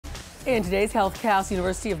In today's HealthCast,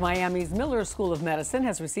 University of Miami's Miller School of Medicine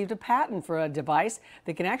has received a patent for a device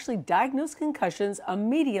that can actually diagnose concussions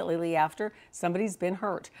immediately after somebody's been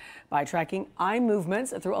hurt. By tracking eye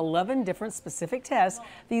movements through 11 different specific tests,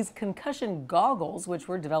 these concussion goggles, which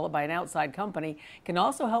were developed by an outside company, can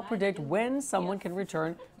also help predict when someone can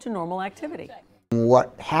return to normal activity.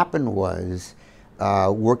 What happened was,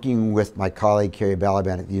 working with my colleague Carrie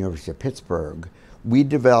Balaban at the University of Pittsburgh, we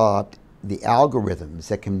developed the algorithms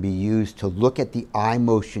that can be used to look at the eye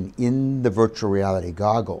motion in the virtual reality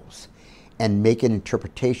goggles and make an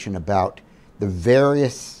interpretation about the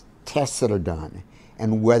various tests that are done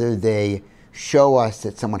and whether they show us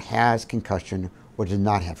that someone has concussion or does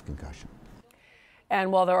not have concussion.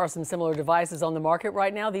 And while there are some similar devices on the market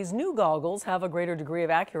right now, these new goggles have a greater degree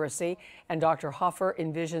of accuracy, and Dr. Hoffer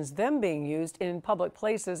envisions them being used in public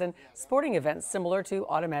places and sporting events similar to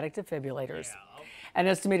automatic defibrillators. An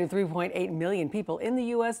estimated 3.8 million people in the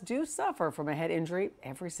U.S. do suffer from a head injury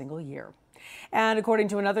every single year. And according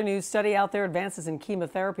to another new study out there, advances in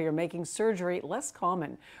chemotherapy are making surgery less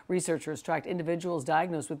common. Researchers tracked individuals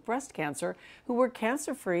diagnosed with breast cancer who were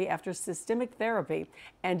cancer-free after systemic therapy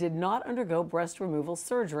and did not undergo breast removal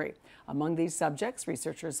surgery. Among these subjects,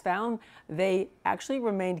 researchers found they actually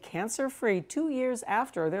remained cancer-free 2 years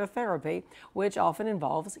after their therapy, which often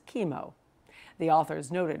involves chemo. The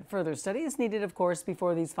authors noted further study is needed, of course,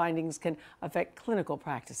 before these findings can affect clinical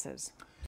practices.